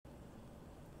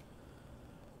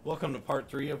Welcome to part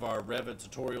 3 of our Revit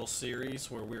tutorial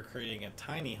series where we're creating a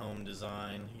tiny home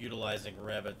design utilizing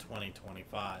Revit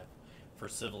 2025 for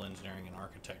civil engineering and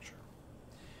architecture.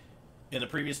 In the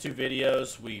previous two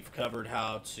videos we've covered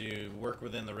how to work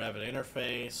within the Revit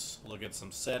interface, look at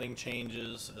some setting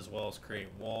changes, as well as create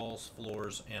walls,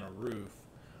 floors, and a roof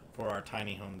for our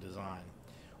tiny home design.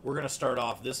 We're going to start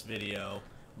off this video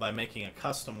by making a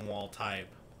custom wall type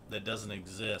that doesn't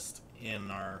exist in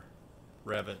our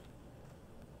Revit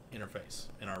interface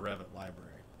in our Revit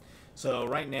library. So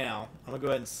right now I'm going to go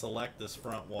ahead and select this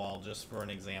front wall just for an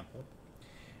example,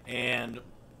 and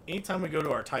anytime we go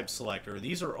to our type selector,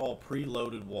 these are all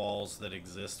preloaded walls that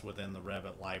exist within the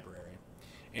Revit library.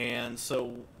 And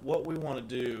so what we want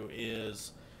to do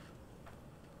is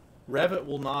Revit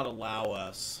will not allow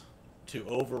us to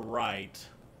overwrite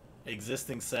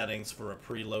existing settings for a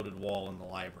preloaded wall in the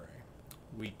library.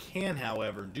 We can,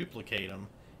 however, duplicate them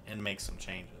and make some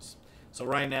changes. So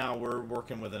right now we're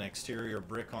working with an exterior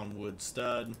brick on wood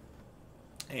stud,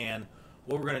 and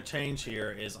what we're going to change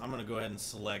here is I'm going to go ahead and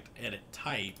select edit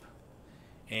type,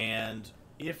 and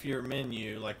if your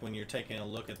menu, like when you're taking a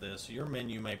look at this, your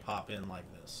menu may pop in like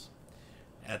this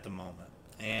at the moment,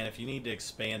 and if you need to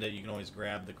expand it you can always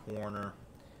grab the corner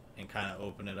and kind of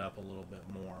open it up a little bit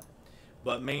more.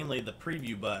 But mainly the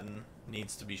preview button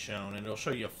needs to be shown, and it'll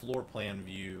show you a floor plan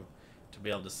view to be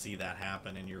able to see that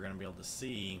happen, and you're going to be able to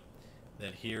see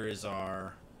that here is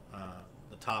our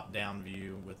the top down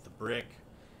view with the brick.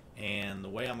 And the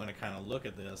way I'm going to kind of look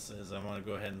at this is I'm going to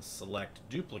go ahead and select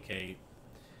duplicate,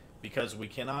 because we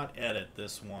cannot edit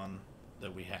this one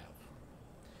that we have,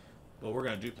 but we're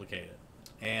going to duplicate it.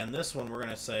 And this one we're going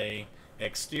to say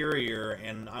exterior,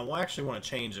 and I will actually want to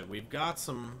change it. We've got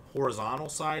some horizontal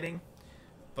siding,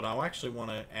 but I actually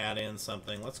want to add in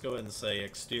something. Let's go ahead and say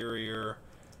exterior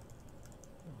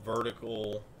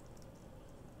vertical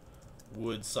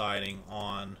wood siding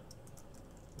on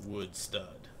wood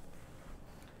stud,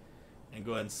 and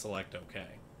go ahead and select OK.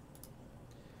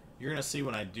 You're going to see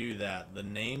when I do that the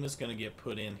name is going to get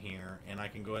put in here, and I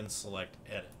can go ahead and select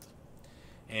edit.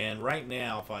 And right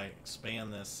now if I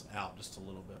expand this out just a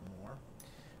little bit more,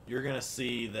 you're going to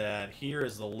see that here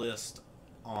is the list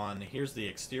on, here's the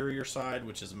exterior side,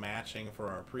 which is matching for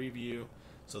our preview.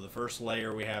 So the first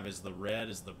layer we have is the red,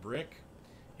 is the brick.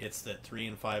 It's at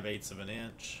 3 5/8 of an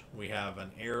inch. We have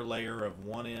an air layer of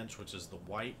 1 inch, which is the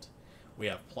white. We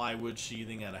have plywood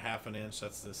sheathing at 1/2 inch.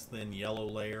 That's this thin yellow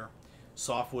layer.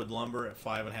 Softwood lumber at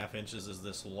 5.5 inches is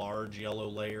this large yellow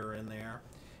layer in there.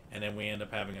 And then we end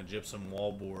up having a gypsum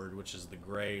wallboard, which is the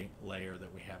gray layer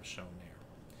that we have shown there.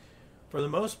 For the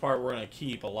most part, we're going to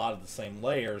keep a lot of the same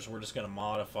layers. We're just going to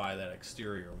modify that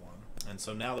exterior one. And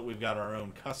so now that we've got our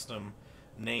own custom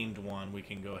named one, we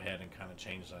can go ahead and kind of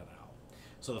change that out.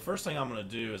 So the first thing I'm going to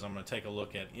do is I'm going to take a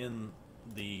look at,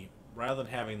 rather than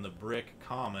having the brick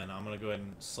common, I'm going to go ahead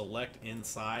and select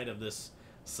inside of this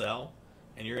cell,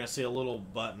 and you're going to see a little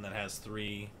button that has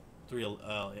it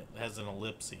has an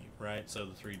ellipse, right? So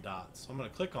the 3 dots. So I'm going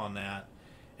to click on that,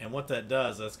 and what that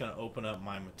does, that's going to open up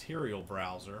my material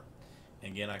browser.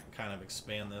 Again, I can kind of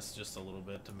expand this just a little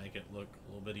bit to make it look a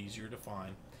little bit easier to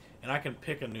find, and I can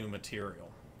pick a new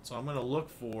material. So I'm going to look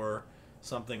for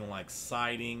something like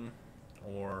siding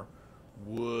or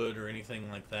wood or anything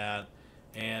like that,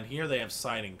 and here they have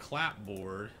siding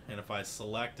clapboard, and if I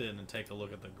select it and take a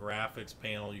look at the graphics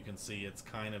panel, you can see it's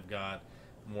kind of got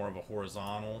more of a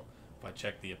horizontal. If I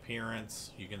check the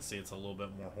appearance, you can see it's a little bit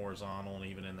more horizontal, and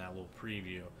even in that little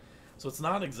preview. So it's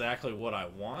not exactly what I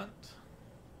want,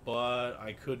 but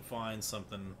I could find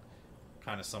something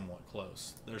kind of somewhat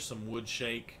close. There's some wood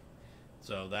shake,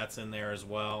 so that's in there as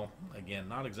well. Again,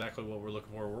 not exactly what we're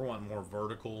looking for. We're wanting more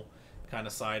vertical kind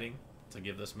of siding to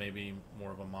give this maybe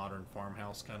more of a modern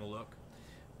farmhouse kind of look.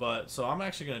 But so I'm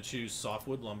actually going to choose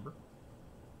softwood lumber.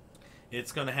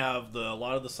 It's going to have a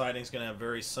lot of the siding is going to have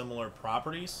very similar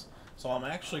properties. So I'm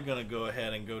actually going to go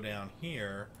ahead and go down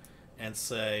here and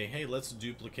say, hey, let's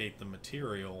duplicate the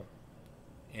material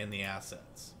in the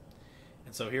assets.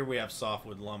 And so here we have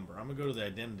softwood lumber. I'm going to go to the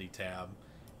identity tab,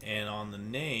 and on the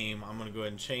name I'm going to go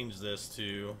ahead and change this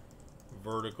to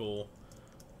vertical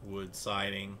wood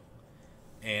siding.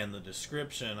 And the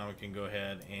description, I can go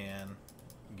ahead and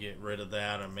get rid of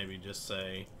that and maybe just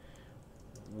say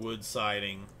wood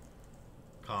siding,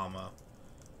 comma,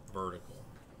 vertical.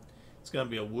 It's going to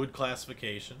be a wood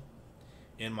classification.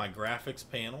 In my graphics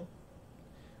panel,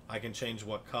 I can change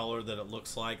what color that it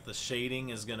looks like. The shading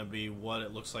is going to be what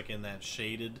it looks like in that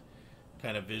shaded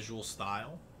kind of visual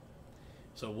style.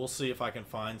 So we'll see if I can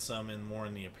find some more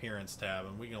in the appearance tab,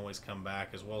 and we can always come back,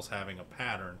 as well as having a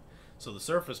pattern. So the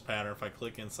surface pattern, if I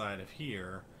click inside of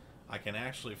here, I can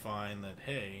actually find that,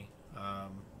 hey,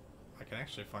 I can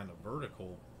actually find a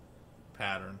vertical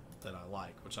pattern that I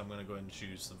like, which I'm going to go ahead and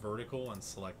choose the vertical and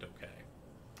select OK.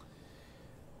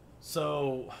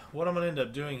 So what I'm going to end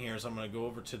up doing here is I'm going to go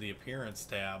over to the Appearance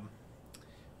tab,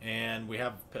 and we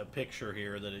have a picture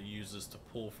here that it uses to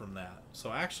pull from that.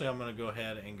 So actually I'm going to go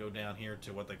ahead and go down here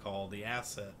to what they call the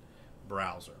Asset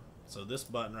Browser. So this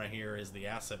button right here is the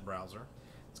Asset Browser.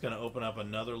 It's going to open up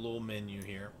another little menu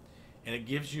here, and it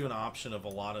gives you an option of a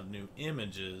lot of new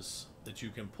images that you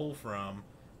can pull from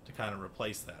to kind of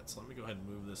replace that. So let me go ahead and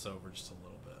move this over just a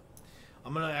little bit.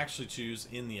 I'm going to actually choose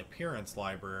in the Appearance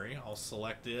library. I'll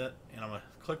select it, and I'm going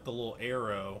to click the little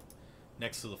arrow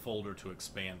next to the folder to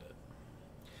expand it.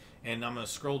 And I'm going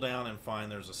to scroll down and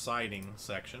find there's a Siding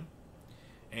section.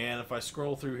 And if I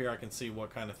scroll through here, I can see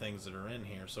what kind of things that are in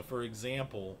here. So for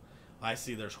example, I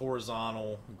see there's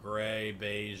horizontal, gray,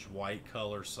 beige, white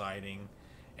color siding,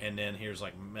 and then here's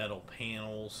like metal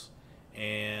panels,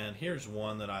 and here's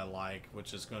one that I like,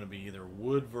 which is going to be either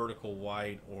wood vertical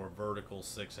white or vertical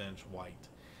 6-inch white.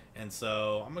 And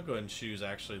so I'm going to go ahead and choose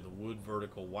actually the wood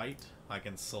vertical white. I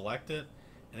can select it,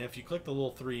 and if you click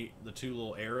the two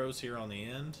little arrows here on the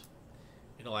end,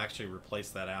 it'll actually replace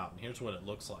that out. And here's what it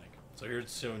looks like. So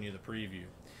here's showing you the preview.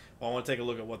 Well, I want to take a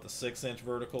look at what the 6-inch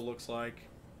vertical looks like.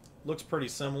 Looks pretty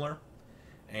similar,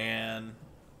 and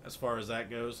as far as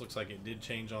that goes, looks like it did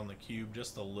change on the cube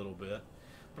just a little bit,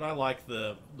 but I like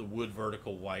the wood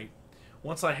vertical white.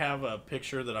 Once I have a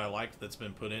picture that I like that's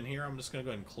been put in here, I'm just going to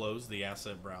go ahead and close the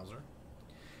Asset Browser,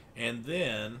 and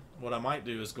then what I might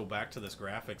do is go back to this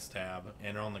Graphics tab,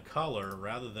 and on the color,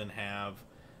 rather than have,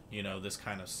 you know, this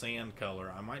kind of sand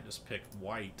color, I might just pick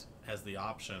white as the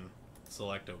option,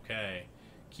 select OK,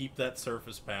 keep that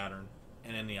surface pattern,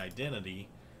 and in the identity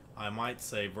I might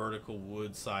say vertical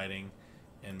wood siding,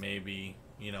 and maybe,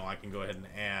 you know, I can go ahead and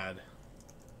add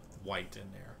white in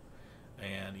there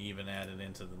and even add it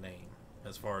into the name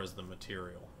as far as the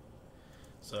material.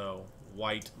 So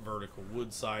white vertical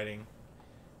wood siding,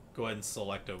 go ahead and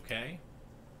select OK.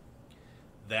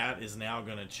 That is now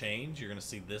going to change. You're going to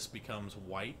see this becomes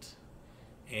white,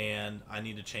 and I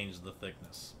need to change the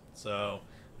thickness. So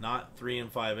not 3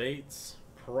 5/8,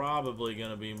 probably going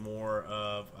to be more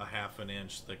of a 1/2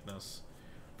 inch thickness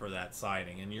for that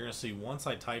siding. And you're going to see once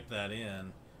I type that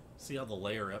in, see how the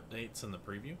layer updates in the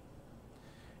preview?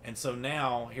 And so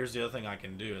now here's the other thing I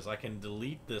can do is I can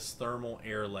delete this thermal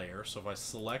air layer. So if I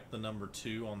select the number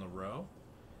 2 on the row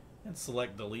and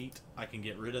select delete, I can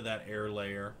get rid of that air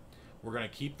layer. We're going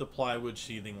to keep the plywood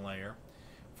sheathing layer.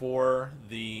 For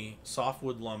the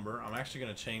softwood lumber, I'm actually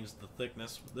going to change the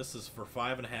thickness. This is for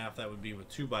 5 1/2. That would be with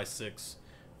 2x6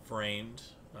 framed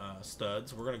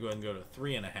studs. We're going to go ahead and go to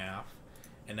 3 1/2,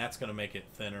 and that's going to make it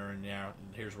thinner. And now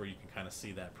here's where you can kind of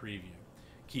see that preview.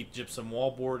 Keep gypsum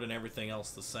wallboard and everything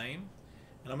else the same,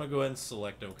 and I'm going to go ahead and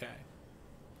select OK.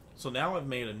 So now I've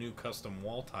made a new custom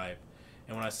wall type,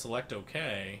 and when I select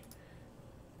OK,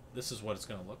 this is what it's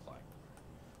going to look like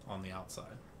on the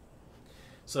outside.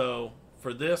 So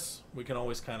for this, we can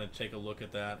always kind of take a look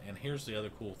at that, and here's the other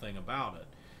cool thing about it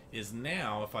is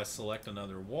now if I select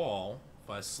another wall, if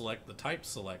I select the type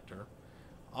selector,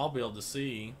 I'll be able to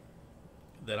see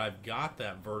that I've got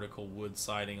that vertical wood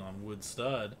siding on wood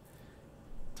stud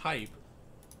type,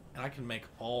 and I can make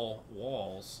all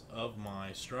walls of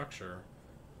my structure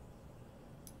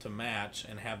to match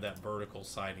and have that vertical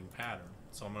siding pattern.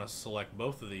 So I'm going to select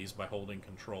both of these by holding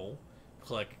Control,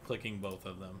 clicking both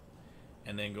of them,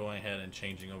 and then going ahead and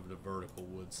changing over to vertical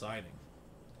wood siding.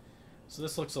 So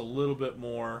this looks a little bit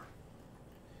more,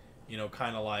 you know,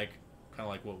 kind of like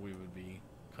what we would be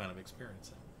kind of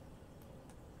experiencing.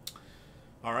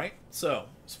 All right, so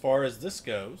as far as this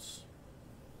goes,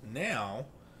 now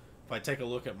if I take a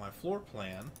look at my floor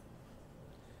plan,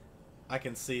 I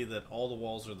can see that all the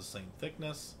walls are the same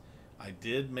thickness. I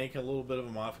did make a little bit of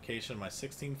a modification. My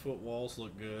 16-foot walls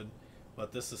look good,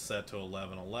 but this is set to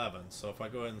 11/11. So if I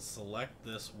go ahead and select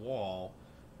this wall,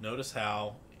 notice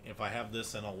how if I have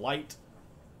this in a light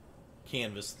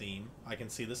canvas theme, I can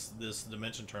see this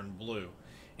dimension turn blue.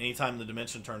 Anytime the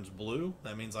dimension turns blue,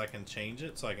 that means I can change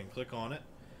it. So I can click on it,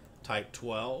 type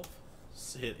 12,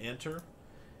 hit enter,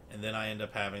 and then I end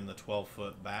up having the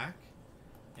 12-foot back,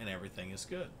 and everything is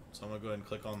good. So I'm going to go ahead and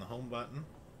click on the home button,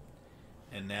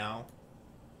 and now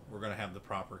we're going to have the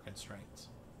proper constraints.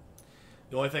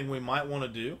 The only thing we might want to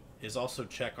do is also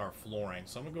check our flooring.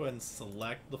 So I'm going to go ahead and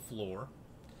select the floor,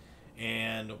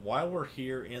 and while we're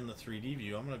here in the 3D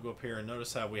view, I'm going to go up here and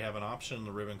notice how we have an option in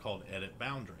the ribbon called Edit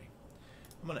Boundary.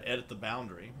 I'm going to edit the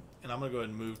boundary, and I'm going to go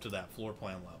ahead and move to that floor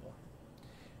plan level.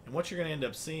 And what you're going to end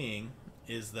up seeing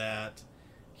is that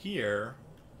here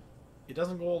it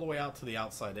doesn't go all the way out to the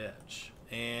outside edge.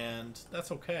 And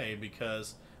that's okay,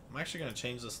 because I'm actually going to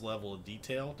change this level of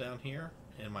detail down here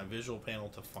in my visual panel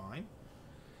to fine.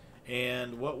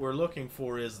 And what we're looking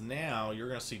for is, now you're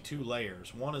going to see two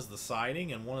layers. One is the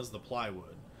siding and one is the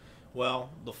plywood.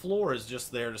 Well, the floor is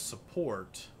just there to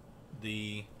support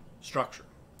the structure.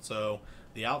 So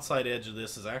the outside edge of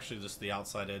this is actually just the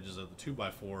outside edges of the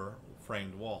 2x4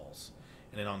 framed walls.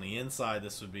 And then on the inside,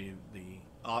 this would be the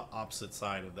opposite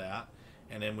side of that.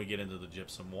 And then we get into the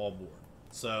gypsum wallboard.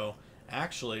 So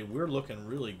actually, we're looking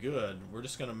really good. We're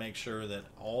just going to make sure that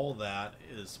all that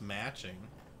is matching,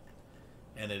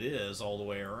 and it is all the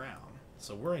way around.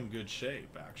 So we're in good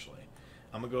shape, actually.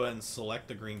 I'm going to go ahead and select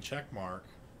the green check mark.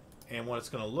 And what it's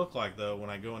going to look like, though, when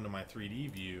I go into my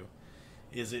 3D view,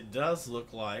 is it does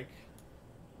look like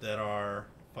that our,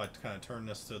 if I kind of turn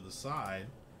this to the side,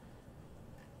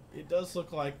 it does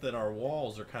look like that our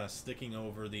walls are kind of sticking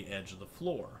over the edge of the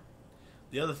floor.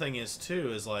 The other thing is,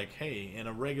 too, is like, hey, in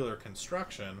a regular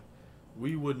construction,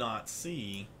 we would not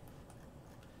see,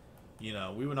 we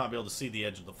would not be able to see the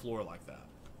edge of the floor like that.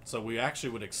 So we actually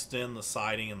would extend the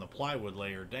siding and the plywood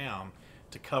layer down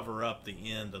to cover up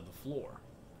the end of the floor.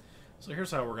 So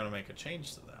here's how we're going to make a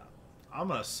change to that. I'm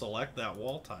going to select that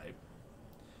wall type.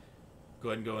 Go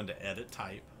ahead and go into Edit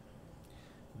Type.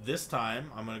 This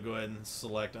time, I'm going to go ahead and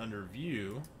select under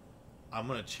View. I'm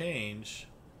going to change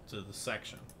to the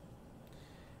section.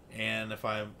 And if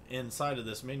I'm inside of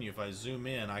this menu, if I zoom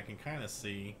in, I can kind of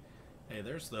see, hey,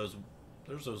 there's those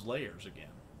layers again.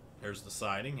 There's the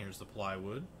siding, here's the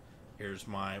plywood, here's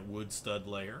my wood stud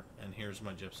layer, and here's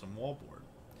my gypsum wallboard.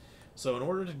 So in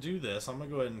order to do this, I'm going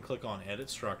to go ahead and click on Edit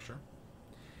Structure,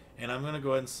 and I'm going to go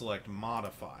ahead and select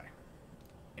Modify.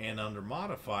 And under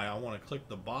Modify, I want to click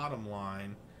the bottom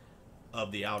line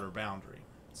of the outer boundary.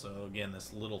 So again,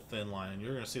 this little thin line, and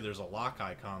you're going to see there's a lock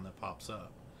icon that pops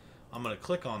up. I'm going to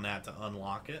click on that to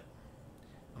unlock it.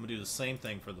 I'm going to do the same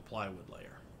thing for the plywood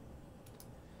layer.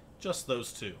 Just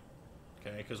those two,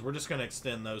 okay? Because we're just going to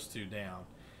extend those two down.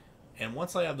 And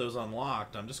once I have those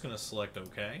unlocked, I'm just going to select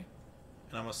OK.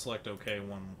 And I'm going to select OK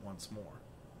once more.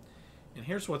 And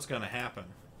here's what's going to happen.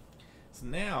 So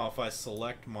now if I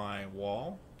select my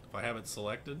wall, if I have it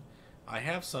selected, I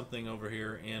have something over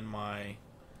here in my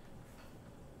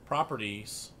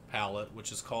Properties palette,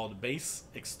 which is called Base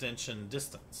Extension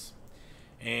Distance.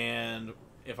 And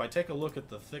if I take a look at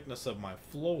the thickness of my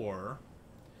floor,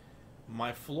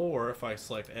 if I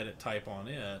select Edit Type on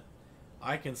it,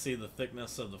 I can see the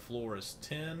thickness of the floor is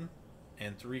 10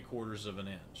 3/4 of an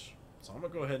inch. So I'm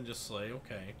going to go ahead and just say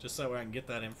OK, just so I can get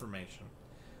that information.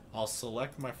 I'll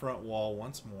select my front wall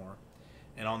once more,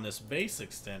 and on this base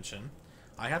extension,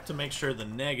 I have to make sure the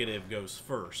negative goes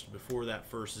first before that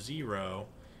first 0,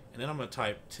 and then I'm going to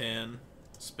type 10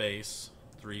 space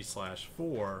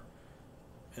 3/4,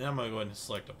 and then I'm going to go ahead and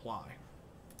select Apply.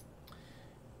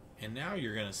 And now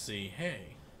you're going to see,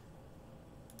 hey,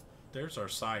 there's our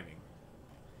siding.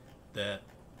 That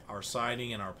our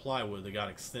siding and our plywood, they got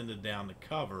extended down to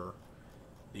cover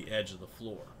the edge of the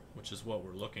floor, which is what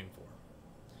we're looking for.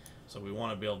 So we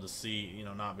want to be able to see,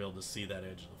 not be able to see that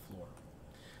edge of the floor.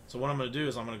 So what I'm going to do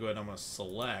is I'm going to go ahead and I'm going to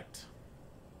select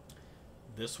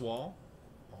this wall.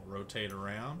 I'll rotate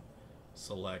around,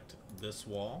 select this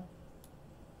wall,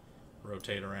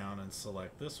 rotate around and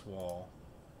select this wall.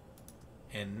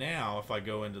 And now if I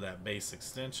go into that base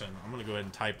extension, I'm going to go ahead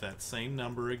and type that same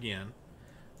number again,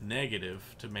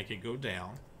 negative, to make it go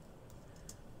down,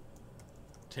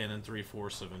 10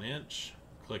 3/4 of an inch,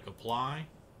 click Apply.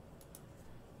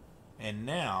 And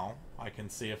now I can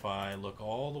see if I look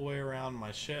all the way around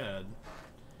my shed,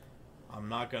 I'm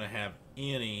not going to have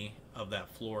any of that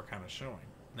floor kind of showing.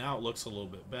 Now it looks a little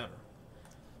bit better.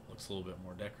 Looks a little bit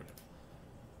more decorative.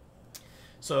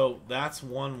 So that's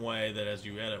one way that as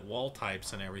you edit wall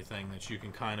types and everything, that you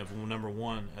can kind of, number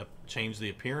one, change the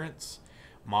appearance,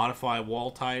 modify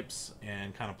wall types,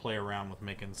 and kind of play around with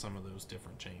making some of those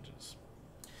different changes.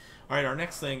 All right, our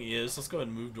next thing is, let's go ahead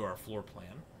and move to our floor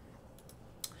plan.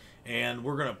 And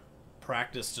we're going to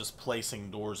practice just placing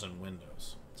doors and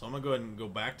windows. So I'm going to go ahead and go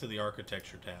back to the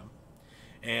Architecture tab.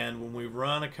 And when we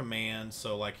run a command,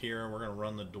 so like here, we're going to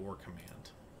run the door command.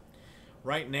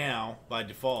 Right now, by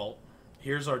default,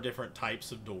 here's our different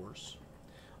types of doors.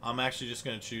 I'm actually just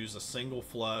going to choose a single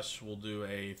flush. We'll do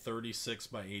a 36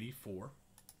 by 84.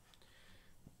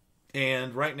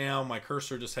 And right now, my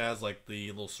cursor just has like the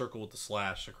little circle with the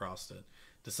slash across it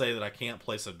to say that I can't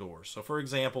place a door. So for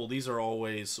example, these are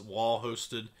always wall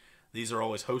hosted. These are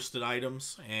always hosted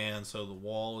items, and so the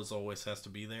wall always has to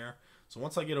be there. So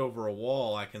once I get over a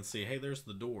wall, I can see, hey, there's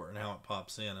the door and how it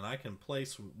pops in, and I can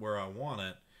place where I want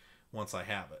it once I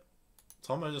have it.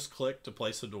 So I'm going to just click to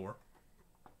place a door.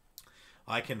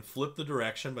 I can flip the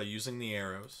direction by using the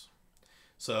arrows.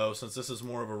 So since this is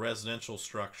more of a residential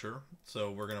structure,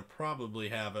 so we're going to probably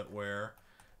have it where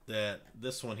that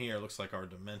this one here looks like our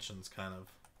dimensions kind of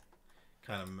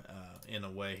in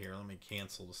a way here. Let me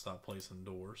cancel to stop placing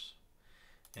doors.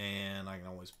 And I can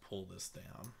always pull this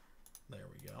down. There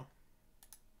we go.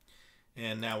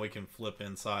 And now we can flip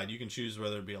inside. You can choose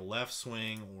whether it be a left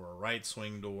swing or a right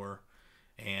swing door,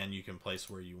 and you can place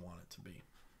where you want it to be.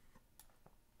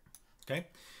 Okay,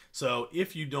 so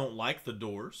if you don't like the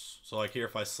doors, so like here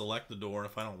if I select the door,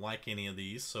 and if I don't like any of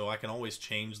these, so I can always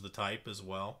change the type as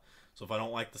well. So if I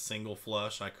don't like the single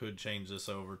flush, I could change this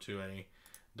over to a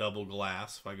double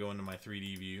glass. If I go into my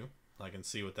 3D view, I can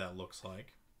see what that looks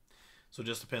like. So it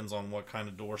just depends on what kind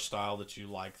of door style that you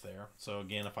like there. So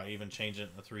again, if I even change it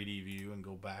in the 3D view and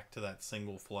go back to that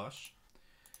single flush,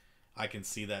 I can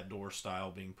see that door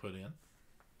style being put in.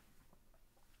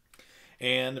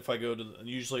 And if I go to,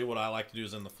 usually what I like to do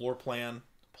is in the floor plan,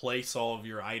 place all of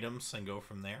your items and go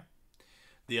from there.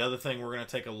 The other thing we're going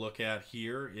to take a look at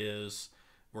here is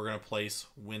we're going to place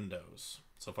windows.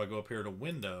 So if I go up here to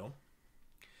window,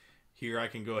 here I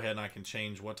can go ahead and I can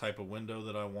change what type of window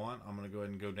that I want. I'm going to go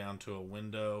ahead and go down to a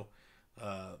window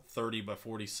 30 by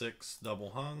 46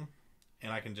 double hung,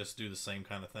 and I can just do the same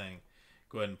kind of thing.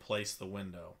 Go ahead and place the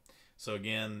window. So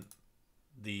again,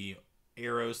 the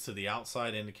arrows to the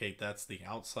outside indicate that's the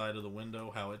outside of the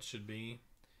window, how it should be.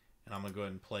 And I'm going to go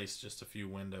ahead and place just a few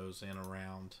windows in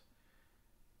around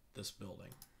this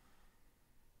building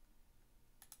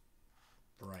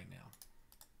for right now.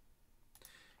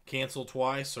 Cancel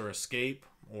twice or escape,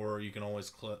 or you can always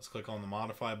click on the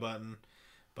modify button.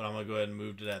 But I'm going to go ahead and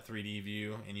move to that 3D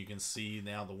view, and you can see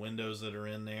now the windows that are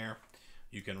in there.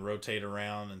 You can rotate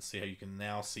around and see how you can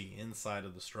now see inside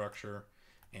of the structure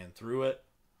and through it.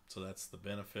 So that's the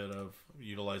benefit of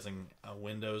utilizing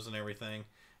windows and everything.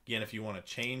 Again, if you want to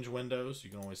change windows, you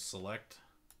can always select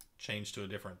change to a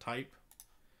different type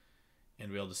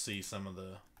and be able to see some of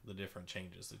the different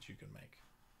changes that you can make.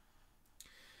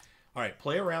 All right,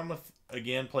 play around with,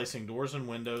 again, placing doors and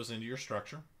windows into your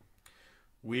structure.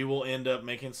 We will end up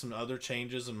making some other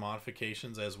changes and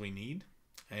modifications as we need.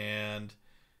 And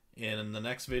in the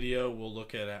next video, we'll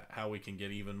look at how we can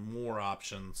get even more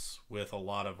options with a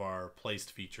lot of our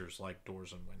placed features like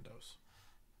doors and windows.